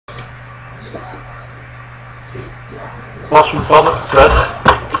Boston Public, Fred.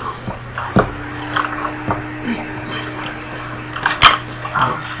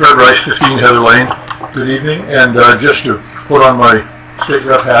 Fred Rice, 15 Heather Lane. Good evening, and just to put on my state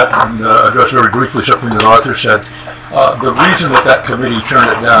rep hat and address very briefly something that Arthur said. The reason that committee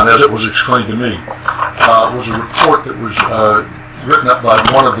turned it down, as it was explained to me, was a report that was written up by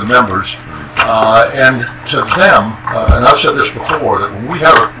one of the members, and to them, and I've said this before, that when we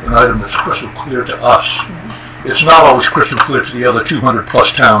have an item that's crystal clear to us, it's not always crystal clear to the other 200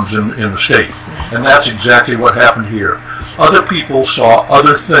 plus towns in the state, and that's exactly what happened here. Other people saw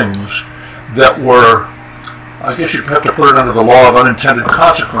other things that were, I guess you'd have to put it under the law of unintended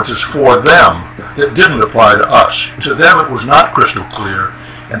consequences for them that didn't apply to us. To them it was not crystal clear,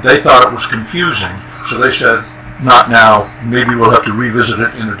 and they thought it was confusing, so they said, not now, maybe we'll have to revisit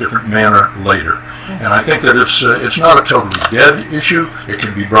it in a different manner later. And I think that it's not a totally dead issue. It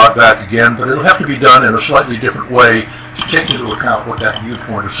can be brought back again, but it'll have to be done in a slightly different way to take into account what that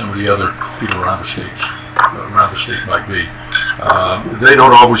viewpoint of some of the other people around the state might be. They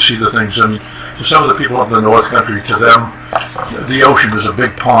don't always see the things. I mean, to some of the people up in the North Country, to them, the ocean is a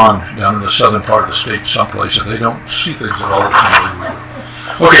big pond down in the southern part of the state someplace, and they don't see things at all the same way we do.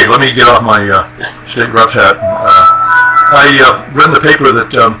 Okay, let me get off my state rep's hat. I read in the paper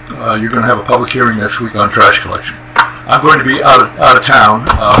that you're going to have a public hearing next week on trash collection. I'm going to be out of town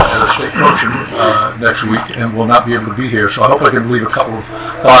at a state function next week and will not be able to be here, so I hope I can leave a couple of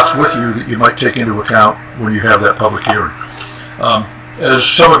thoughts with you that you might take into account when you have that public hearing. As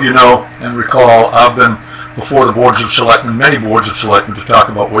some of you know and recall, I've been before the boards of selectmen, many boards of selectmen, to talk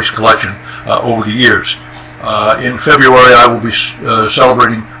about waste collection over the years. In February, I will be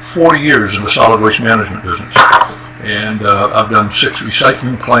celebrating 40 years in the solid waste management business. And I've done 6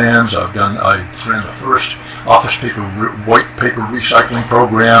 recycling plans. I ran the first office paper, white paper recycling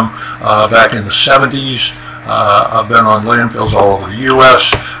program back in the 70s. I've been on landfills all over the U.S.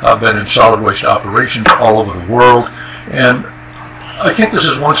 I've been in solid waste operations all over the world. And I think this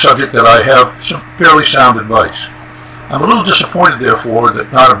is one subject that I have some fairly sound advice. I'm a little disappointed, therefore,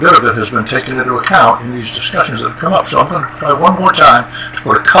 that not a bit of it has been taken into account in these discussions that have come up. So I'm going to try one more time to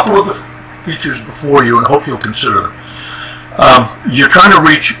put a couple of the features before you and hope you'll consider them. You're trying to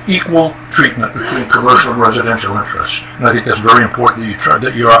reach equal treatment between commercial and residential interests, and I think that's very important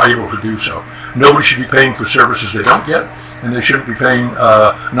that you are able to do so. Nobody should be paying for services they don't get, and they shouldn't be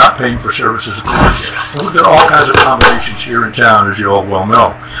not paying for services that they do get. And we've got all kinds of combinations here in town, as you all well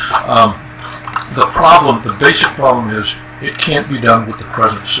know. The basic problem is it can't be done with the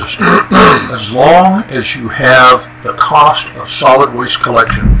present system. As long as you have the cost of solid waste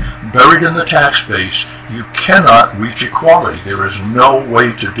collection buried in the tax base, you cannot reach equality. There is no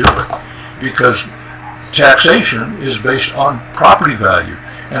way to do it, because taxation is based on property value,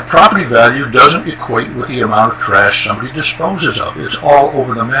 and property value doesn't equate with the amount of trash somebody disposes of. It's all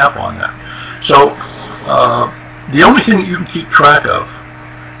over the map on that. So the only thing that you can keep track of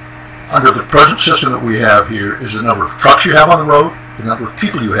under the present system that we have here is the number of trucks you have on the road, the number of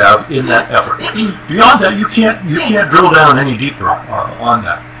people you have in that effort. Beyond that, you can't drill down any deeper on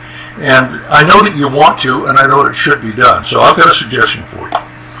that. And I know that you want to, and I know that it should be done. So I've got a suggestion for you.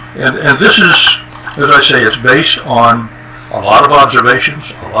 And this is, as I say, it's based on a lot of observations,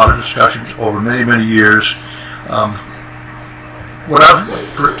 a lot of discussions over many, many years. When I've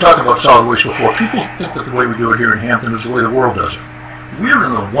talked about solid waste before, people think that the way we do it here in Hampton is the way the world does it. We're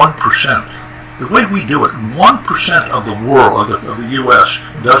in the 1%. The way we do it, 1% of the world, of the U.S.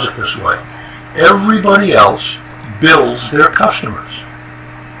 does it this way. Everybody else bills their customers.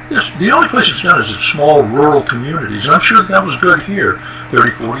 The only place it's done is in small rural communities, and I'm sure that was good here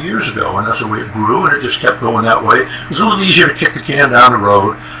 30, 40 years ago, and that's the way it grew, and it just kept going that way. It was a little easier to kick the can down the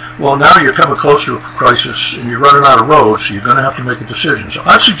road. Well, now you're coming close to a crisis, and you're running out of road, so you're going to have to make a decision. So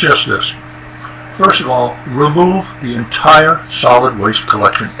I'd suggest this. First of all, remove the entire solid waste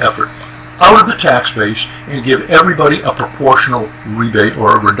collection effort out of the tax base and give everybody a proportional rebate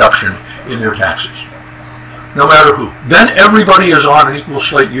or a reduction in their taxes, no matter who. Then everybody is on an equal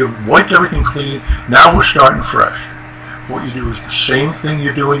slate. You've wiped everything clean. Now we're starting fresh. What you do is the same thing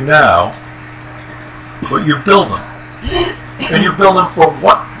you're doing now, but you bill them. And you bill them for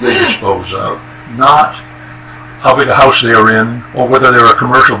what they dispose of, not how big a house they are in, or whether they're a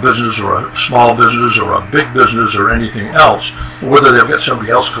commercial business or a small business or a big business or anything else, or whether they've got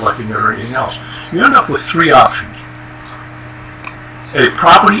somebody else collecting it or anything else. You end up with 3 options. A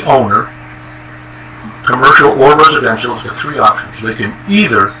property owner, commercial or residential, has got 3 options. They can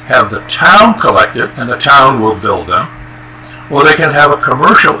either have the town collect it and the town will bill them, or they can have a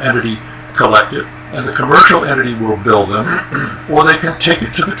commercial entity collect it and the commercial entity will bill them, or they can take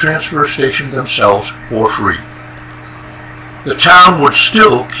it to the transfer station themselves for free. The town would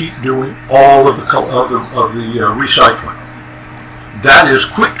still keep doing all of the recycling. That is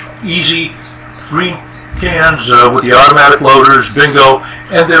quick, easy, green cans with the automatic loaders, bingo,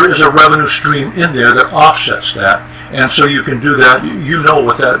 and there is a revenue stream in there that offsets that, and so you can do that. You know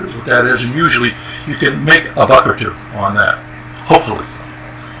what that is, and usually you can make a buck or two on that, hopefully.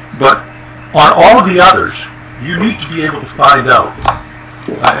 But on all of the others, you need to be able to find out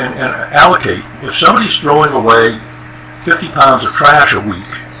and allocate. If somebody's throwing away 50 pounds of trash a week,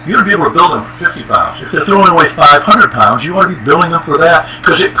 you ought to be able to bill them for 50 pounds. If they're throwing away 500 pounds, you ought to be billing them for that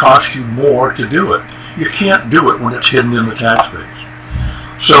because it costs you more to do it. You can't do it when it's hidden in the tax base.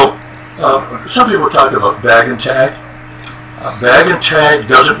 So some people were talking about bag and tag. Bag and tag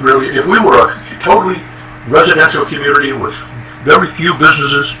doesn't really, if we were a totally residential community with very few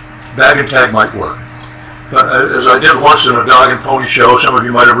businesses, bag and tag might work. But as I did once in a dog and pony show, some of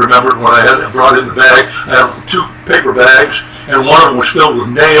you might have remembered when I had brought in the bag, I had 2 paper bags, and one of them was filled with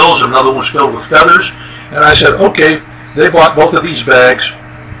nails, and another one was filled with feathers. And I said, okay, they bought both of these bags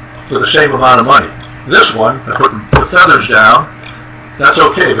for the same amount of money. This one, I put the feathers down, that's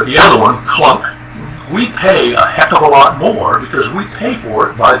okay, but the other one, clunk, we pay a heck of a lot more because we pay for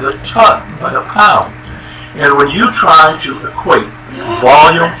it by the ton, by the pound. And when you try to equate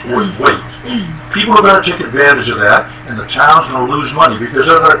volume with weight, people are going to take advantage of that, and the town's going to lose money because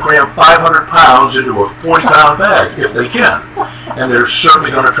they're going to cram 500 pounds into a 40-pound bag if they can, and they're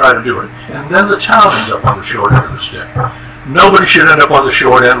certainly going to try to do it. And then the town ends up on the short end of the stick. Nobody should end up on the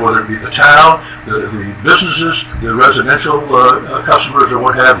short end, whether it be the town, the businesses, the residential customers, or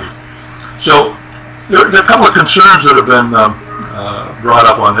what have you. So there are a couple of concerns that have been brought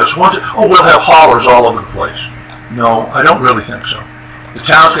up on this. One is, oh, we'll have haulers all over the place. No, I don't really think so. The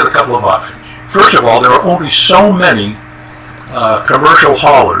town's got a couple of options. First of all, there are only so many commercial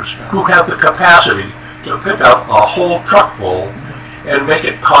haulers who have the capacity to pick up a whole truck full and make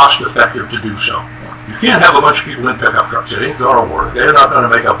it cost effective to do so. You can't have a bunch of people in pickup trucks. It ain't going to work. They're not going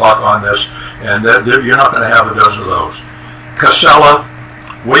to make a buck on this, and you're not going to have a dozen of those. Casella,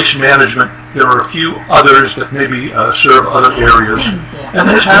 Waste Management, there are a few others that maybe serve other areas, and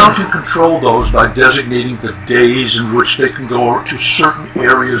the town can control those by designating the days in which they can go to certain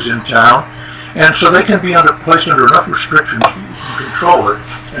areas in town, and so they can be placed under enough restrictions that you can control it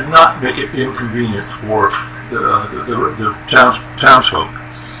and not make it inconvenient for the townsfolk.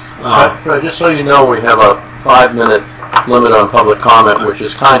 Fred, just so you know, we have a 5-minute limit on public comment, which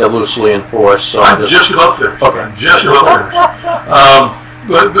is kind of loosely enforced. So I'm just about finished. Okay. I'm just about finished.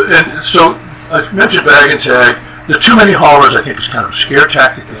 And so I mentioned bag and tag. The too many haulers, I think, is kind of a scare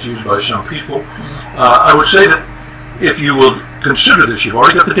tactic that's used by some people. I would say that if you will consider this, you've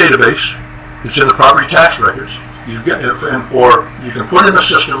already got the database. It's in the property tax records. You can put in the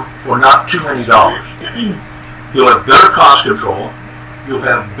system for not too many dollars. You'll have better cost control. You'll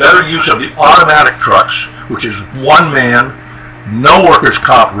have better use of the automatic trucks, which is one man, no workers'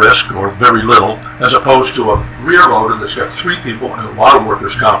 comp risk, or very little, as opposed to a rear loader that's got 3 people and a lot of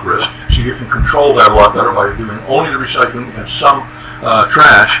workers' comp risk. So you can control that a lot better by doing only the recycling and some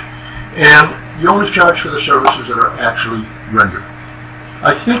trash. And you only charge for the services that are actually rendered.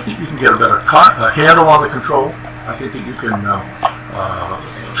 I think that you can get a better handle on the control. I think that you can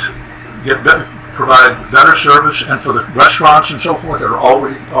provide better service, and for the restaurants and so forth that are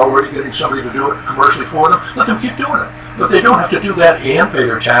already getting somebody to do it commercially for them, let them keep doing it. But they don't have to do that and pay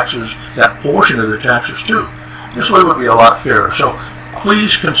their taxes, that portion of their taxes too. This way would be a lot fairer. So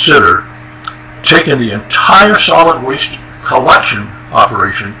please consider taking the entire solid waste collection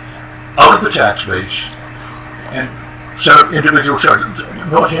operation out of the tax base and set up individual charges.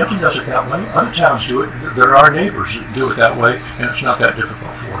 Northampton does it that way. Other towns do it. There are neighbors that do it that way, and it's not that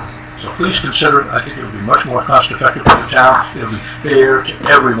difficult for them. So please consider it. I think it will be much more cost effective for the town. It will be fair to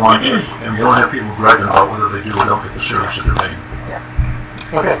everyone, and we won't have people bragging about whether they do or don't get the service that they're paying.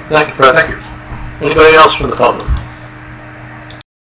 Okay, thank you, Fred. Thank you. Anybody else from the public?